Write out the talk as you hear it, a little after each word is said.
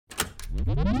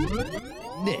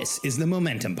This is the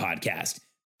Momentum Podcast.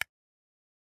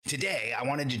 Today, I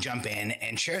wanted to jump in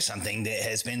and share something that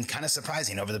has been kind of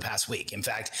surprising over the past week. In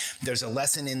fact, there's a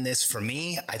lesson in this for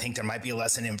me. I think there might be a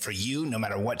lesson in for you, no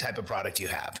matter what type of product you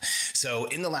have. So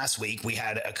in the last week, we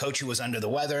had a coach who was under the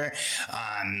weather.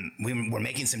 We were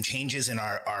making some changes in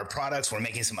our products. We're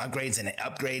making some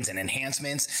upgrades and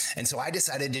enhancements. And so I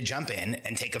decided to jump in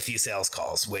and take a few sales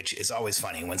calls, which is always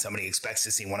funny when somebody expects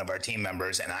to see one of our team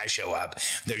members and I show up.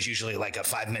 There's usually like a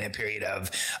 5-minute period of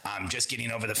just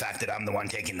getting over the fact that I'm the one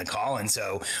taking the call. And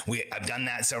so I've done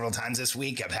that several times this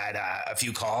week. I've had a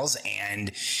few calls,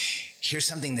 and here's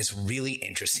something that's really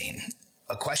interesting.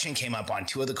 A question came up on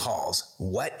 2 of the calls.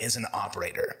 What is an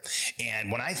operator?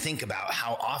 And when I think about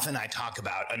how often I talk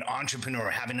about an entrepreneur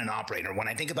having an operator, when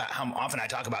I think about how often I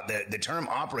talk about the term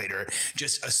operator,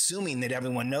 just assuming that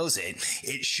everyone knows it,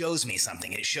 it shows me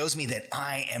something. It shows me that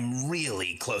I am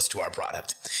really close to our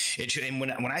product. And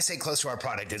when I say close to our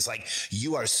product, it's like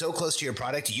you are so close to your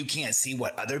product, you can't see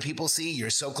what other people see.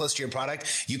 You're so close to your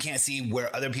product, you can't see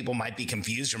where other people might be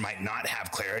confused or might not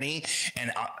have clarity.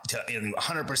 And in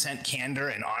 100% candor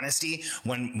and honesty,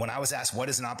 when I was asked what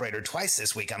is an operator twice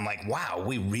this week, I'm like, wow,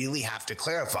 we really have to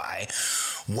clarify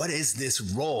what is this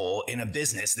role in a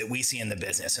business that we see in the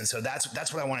business. And so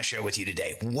that's what I want to share with you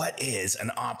today. What is an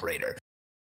operator?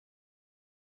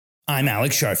 I'm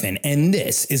Alex Sharfin, and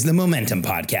this is the Momentum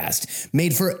Podcast,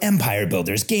 made for empire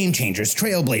builders, game changers,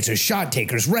 trailblazers, shot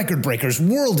takers, record breakers,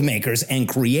 world makers, and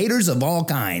creators of all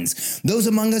kinds. Those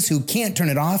among us who can't turn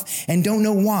it off and don't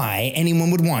know why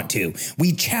anyone would want to.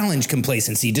 We challenge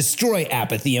complacency, destroy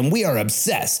apathy, and we are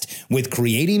obsessed with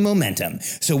creating momentum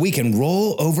so we can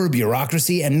roll over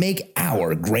bureaucracy and make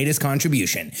our greatest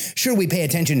contribution. Sure, we pay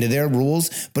attention to their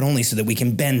rules, but only so that we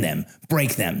can bend them,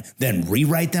 break them, then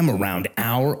rewrite them around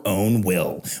our own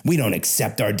will. We don't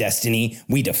accept our destiny,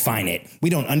 we define it.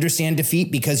 We don't understand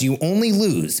defeat because you only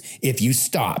lose if you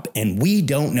stop, and we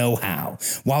don't know how.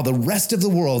 While the rest of the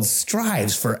world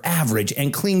strives for average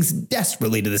and clings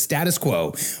desperately to the status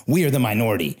quo, we are the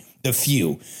minority, the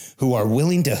few, who are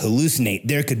willing to hallucinate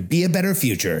there could be a better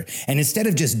future. And instead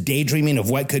of just daydreaming of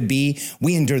what could be,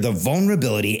 we endure the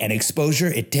vulnerability and exposure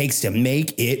it takes to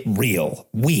make it real.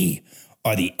 We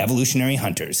are the evolutionary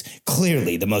hunters,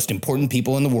 clearly the most important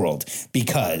people in the world,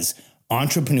 because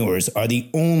entrepreneurs are the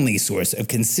only source of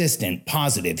consistent,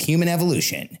 positive human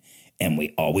evolution, and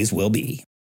we always will be.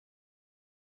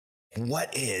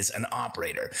 What is an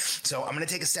operator? So I'm going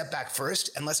to take a step back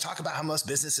first, and let's talk about how most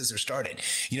businesses are started.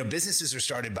 Businesses are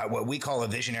started by what we call a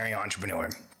visionary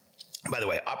entrepreneur. By the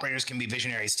way, operators can be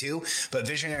visionaries too, but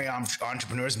visionary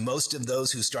entrepreneurs, most of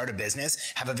those who start a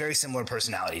business have a very similar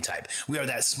personality type. We are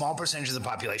that small percentage of the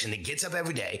population that gets up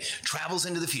every day, travels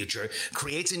into the future,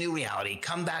 creates a new reality,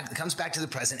 comes back to the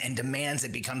present, and demands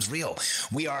it becomes real.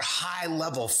 We are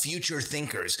high-level future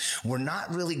thinkers. We're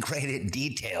not really great at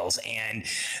details and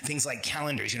things like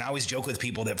calendars. I always joke with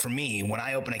people that for me, when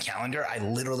I open a calendar, I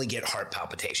literally get heart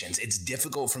palpitations. It's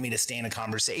difficult for me to stay in a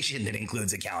conversation that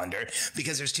includes a calendar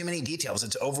because there's too many details.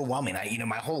 It's overwhelming.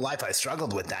 My whole life I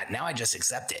struggled with that. Now I just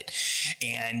accept it.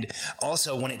 And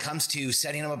also when it comes to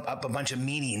setting up a bunch of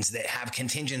meetings that have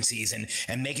contingencies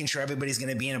and making sure everybody's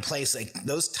going to be in a place, like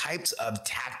those types of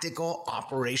tactical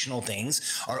operational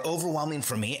things are overwhelming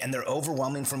for me, and they're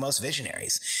overwhelming for most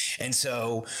visionaries. And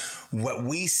so what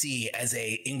we see as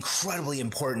a incredibly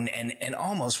important and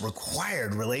almost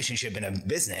required relationship in a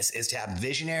business is to have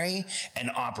visionary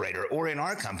and operator. Or in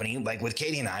our company, like with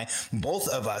Katie and I, both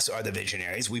of us are the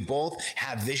visionaries. We both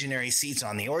have visionary seats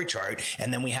on the org chart,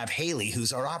 and then we have Haley,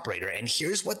 who's our operator. And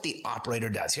here's what the operator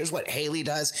does. Here's what Haley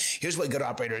does. Here's what good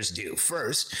operators do.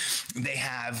 First, they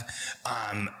have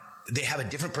a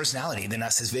different personality than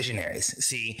us as visionaries.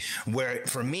 See, where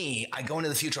for me, I go into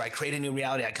the future, I create a new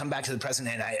reality, I come back to the present,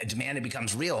 and I demand it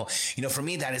becomes real. For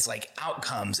me, that is like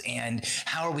outcomes and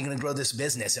how are we going to grow this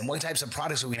business and what types of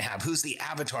products are we going to have? Who's the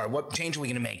avatar? What change are we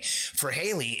going to make? For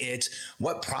Haley, it's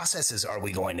what processes are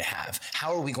we going to have?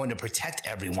 How are we going to protect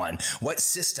everyone? What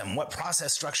system, what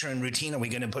process structure and routine are we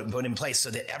going to put in place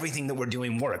so that everything that we're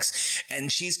doing works?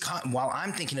 And while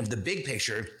I'm thinking of the big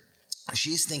picture,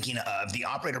 she's thinking of the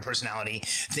operator personality,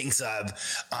 thinks of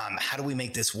how do we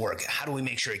make this work? How do we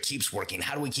make sure it keeps working?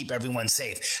 How do we keep everyone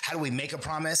safe? How do we make a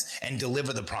promise and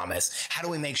deliver the promise? How do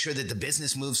we make sure that the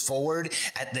business moves forward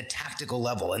at the tactical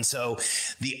level? And so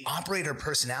the operator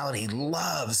personality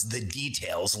loves the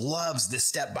details, loves the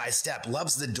step-by-step,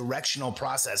 loves the directional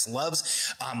process,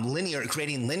 loves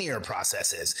creating linear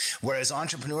processes. Whereas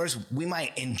entrepreneurs, we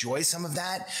might enjoy some of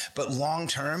that, but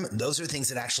long-term, those are things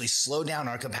that actually slow down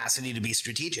our capacity ability to be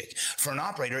strategic. For an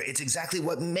operator, it's exactly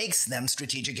what makes them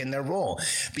strategic in their role,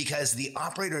 because the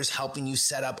operator is helping you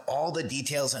set up all the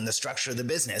details and the structure of the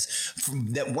business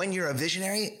that when you're a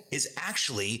visionary is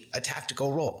actually a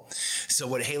tactical role. So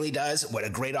what Haley does, what a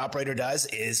great operator does,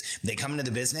 is they come into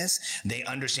the business, they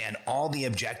understand all the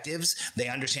objectives, they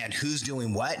understand who's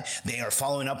doing what, they are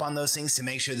following up on those things to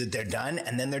make sure that they're done,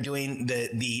 and then they're doing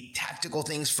the tactical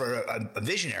things for a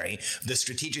visionary, the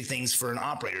strategic things for an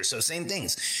operator. So same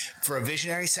things. For a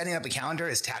visionary, setting up a calendar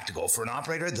is tactical. For an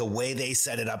operator, the way they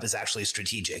set it up is actually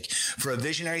strategic. For a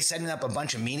visionary, setting up a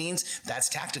bunch of meetings, that's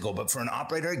tactical. But for an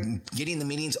operator, getting the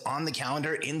meetings on the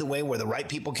calendar in the way where the right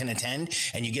people can attend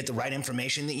and you get the right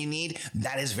information that you need,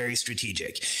 that is very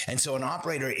strategic. And so an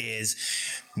operator is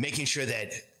making sure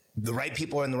that the right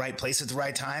people are in the right place at the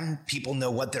right time. People know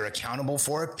what they're accountable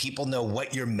for. People know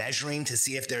what you're measuring to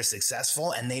see if they're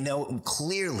successful, and they know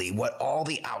clearly what all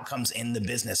the outcomes in the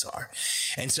business are.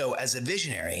 And so as a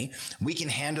visionary, we can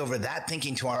hand over that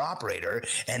thinking to our operator,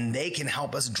 and they can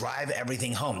help us drive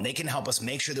everything home. They can help us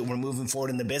make sure that we're moving forward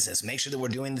in the business, make sure that we're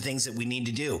doing the things that we need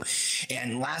to do.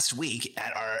 And last week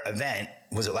at our event,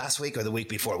 was it last week or the week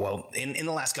before? Well, in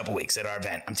the last couple of weeks at our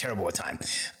event, I'm terrible with time.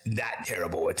 That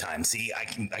terrible with time. See, I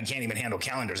can't even handle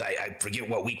calendars. I forget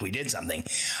what week we did something.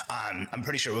 I'm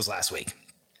pretty sure it was last week.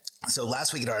 So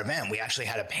last week at our event, we actually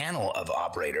had a panel of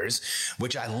operators,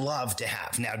 which I love to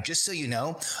have. Now, just so you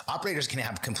know, operators can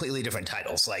have completely different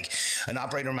titles. Like an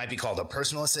operator might be called a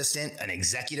personal assistant, an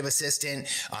executive assistant,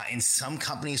 in some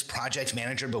companies, project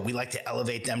manager, but we like to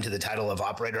elevate them to the title of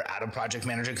operator out of project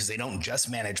manager because they don't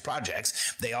just manage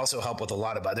projects. They also help with a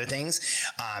lot of other things.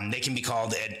 They can be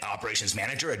called an operations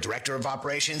manager, a director of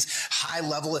operations. High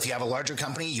level, if you have a larger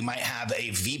company, you might have a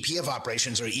VP of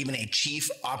operations or even a chief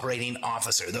operating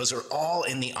officer. Those are all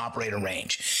in the operator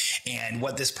range. And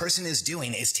what this person is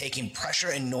doing is taking pressure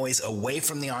and noise away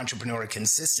from the entrepreneur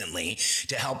consistently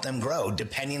to help them grow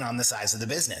depending on the size of the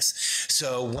business.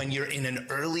 So when you're in an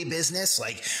early business,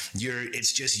 like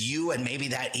it's just you and maybe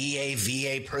that EA,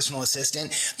 VA, personal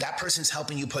assistant, that person's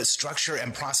helping you put structure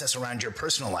and process around your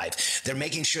personal life. They're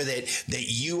making sure that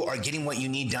you are getting what you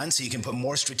need done so you can put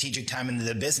more strategic time into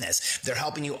the business. They're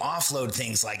helping you offload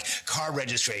things like car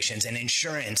registrations and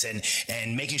insurance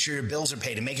and making sure your bills are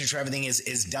paid and making sure everything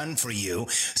is done for you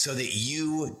so that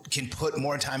you can put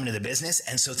more time into the business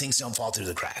and so things don't fall through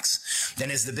the cracks. Then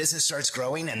as the business starts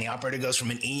growing and the operator goes from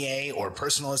an EA or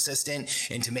personal assistant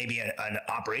into maybe an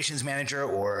operations manager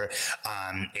or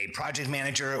a project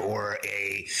manager or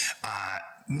a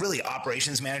really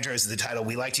operations manager is the title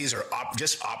we like to use, or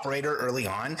just operator early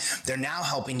on. They're now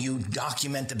helping you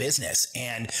document the business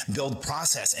and build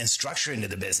process and structure into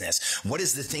the business. What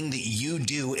is the thing that you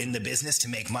do in the business to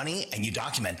make money? And you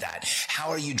document that. How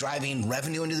are you driving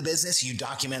revenue into the business? You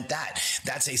document that.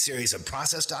 That's a series of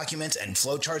process documents and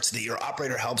flowcharts that your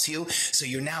operator helps you. So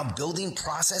you're now building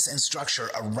process and structure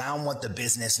around what the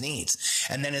business needs.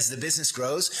 And then as the business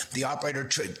grows, the operator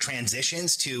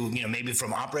transitions to, maybe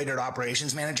from operator to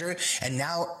operations manager. And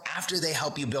now after they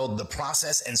help you build the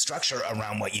process and structure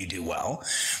around what you do well,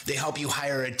 they help you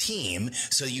hire a team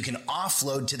so you can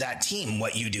offload to that team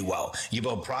what you do well. You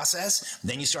build process,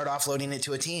 then you start offloading it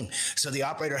to a team. So the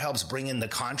operator helps bring in the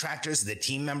contractors, the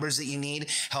team members that you need,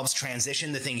 helps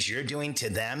transition the things you're doing to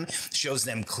them, shows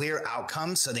them clear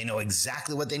outcomes so they know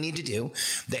exactly what they need to do.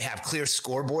 They have clear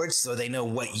scoreboards so they know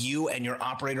what you and your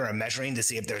operator are measuring to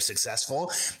see if they're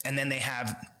successful. And then they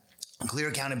have clear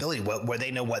accountability where they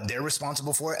know what they're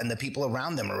responsible for and the people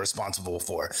around them are responsible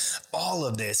for. All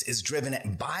of this is driven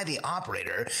by the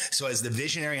operator. So as the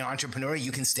visionary entrepreneur,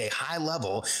 you can stay high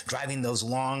level, driving those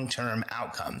long-term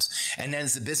outcomes. And then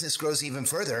as the business grows even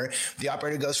further, the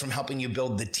operator goes from helping you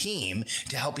build the team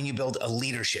to helping you build a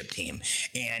leadership team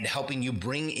and helping you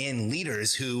bring in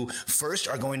leaders who first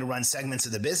are going to run segments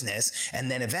of the business.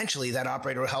 And then eventually that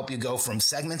operator will help you go from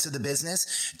segments of the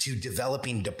business to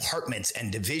developing departments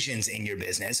and divisions in your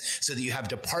business so that you have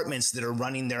departments that are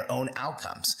running their own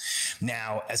outcomes.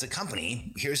 Now, as a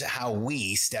company, here's how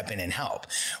we step in and help.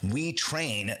 We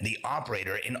train the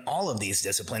operator in all of these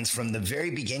disciplines from the very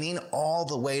beginning all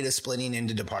the way to splitting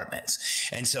into departments.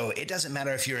 And so it doesn't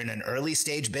matter if you're in an early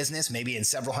stage business, maybe in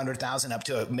several $100,000 up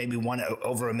to maybe one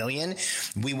over $1 million,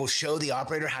 we will show the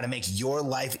operator how to make your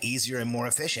life easier and more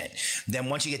efficient. Then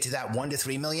once you get to that $1 to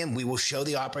 $3 million, we will show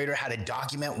the operator how to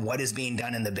document what is being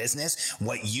done in the business,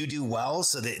 what you do do well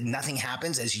so that nothing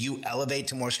happens as you elevate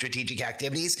to more strategic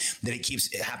activities, that it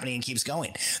keeps happening and keeps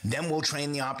going. Then we'll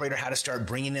train the operator how to start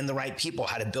bringing in the right people,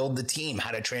 how to build the team,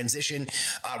 how to transition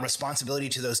responsibility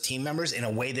to those team members in a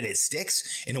way that it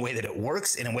sticks, in a way that it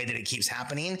works, in a way that it keeps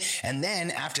happening. And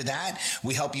then after that,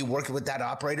 we help you work with that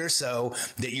operator so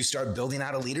that you start building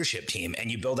out a leadership team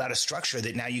and you build out a structure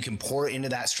that now you can pour into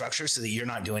that structure so that you're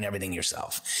not doing everything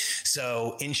yourself.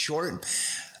 So in short,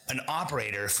 an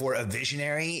operator for a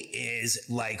visionary is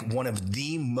like one of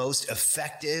the most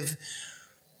effective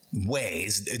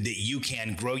ways that you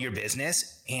can grow your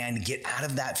business and get out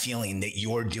of that feeling that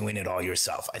you're doing it all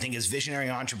yourself. I think as visionary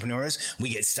entrepreneurs, we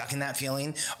get stuck in that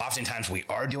feeling. Oftentimes we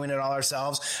are doing it all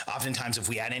ourselves. Oftentimes if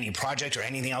we add any project or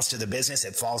anything else to the business,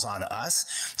 it falls on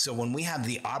us. So when we have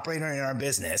the operator in our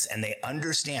business and they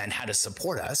understand how to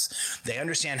support us, they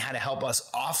understand how to help us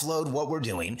offload what we're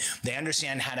doing, they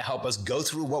understand how to help us go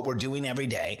through what we're doing every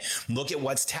day, look at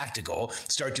what's tactical,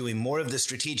 start doing more of the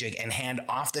strategic and hand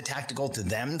off the tactical to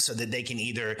them so that they can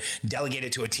either delegate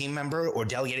it to a team member or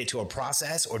delegate it to a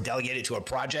process or delegate it to a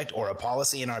project or a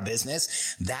policy in our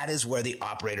business. That is where the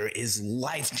operator is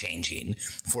life-changing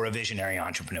for a visionary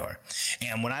entrepreneur.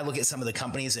 And when I look at some of the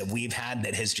companies that we've had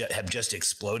that have just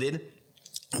exploded,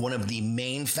 one of the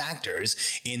main factors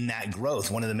in that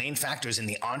growth, one of the main factors in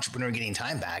the entrepreneur getting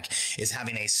time back is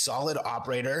having a solid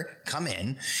operator come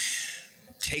in,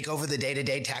 take over the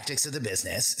day-to-day tactics of the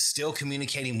business, still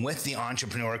communicating with the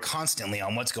entrepreneur constantly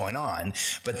on what's going on,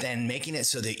 but then making it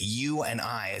so that you and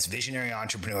I, as visionary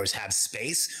entrepreneurs, have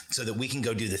space so that we can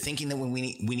go do the thinking that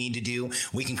we need to do,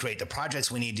 we can create the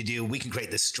projects we need to do, we can create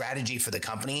the strategy for the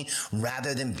company,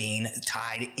 rather than being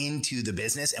tied into the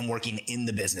business and working in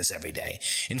the business every day.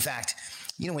 In fact,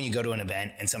 you know, when you go to an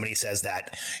event and somebody says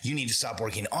that you need to stop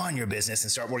working on your business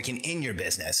and start working in your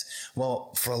business.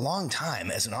 Well, for a long time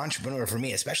as an entrepreneur, for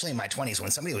me, especially in my 20s, when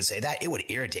somebody would say that, it would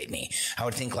irritate me. I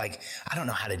would think like, I don't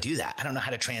know how to do that. I don't know how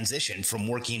to transition from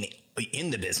working in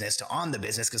the business to on the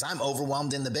business because I'm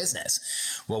overwhelmed in the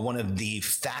business. Well, one of the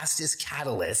fastest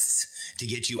catalysts to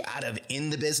get you out of in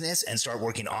the business and start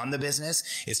working on the business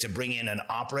is to bring in an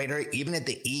operator, even at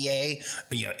the EA,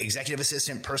 executive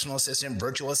assistant, personal assistant,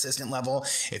 virtual assistant level.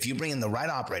 If you bring in the right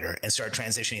operator and start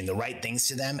transitioning the right things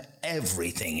to them,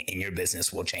 everything in your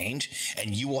business will change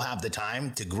and you will have the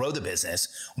time to grow the business,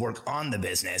 work on the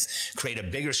business, create a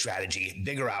bigger strategy,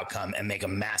 bigger outcome, and make a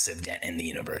massive dent in the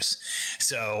universe.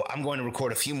 So I'm going to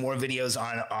record a few more videos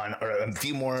or a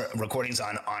few more recordings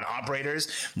on operators,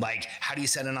 like how do you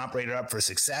set an operator up for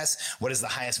success? What is the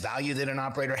highest value that an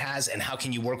operator has? And how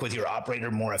can you work with your operator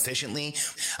more efficiently?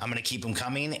 I'm going to keep them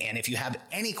coming. And if you have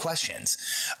any questions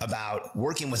about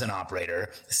working with an operator,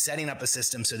 setting up a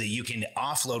system so that you can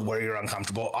offload where you're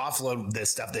uncomfortable, offload the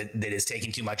stuff that is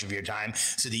taking too much of your time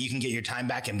so that you can get your time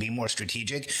back and be more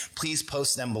strategic, please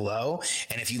post them below.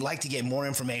 And if you'd like to get more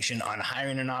information on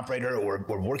hiring an operator or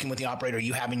working with the operator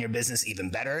you have in your business even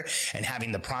better, and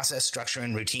having the process, structure,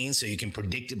 and routine so you can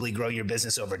predictably grow your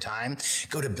business over time,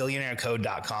 go to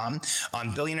billionairecode.com.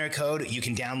 On Billionaire Code, you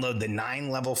can download the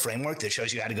 9-level framework that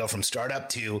shows you how to go from startup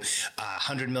to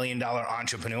 $100 million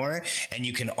entrepreneur. And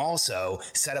you can also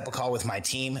set up a call with my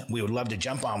team. We would love to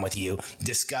jump on with you,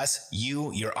 discuss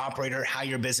you, your operator, how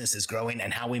your business is growing,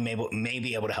 and how we may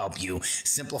be able to help you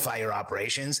simplify your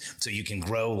operations so you can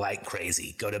grow like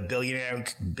crazy. Go to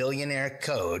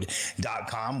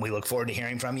billionairecode.com. We look forward to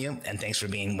hearing from you, and thanks for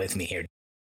being with me here.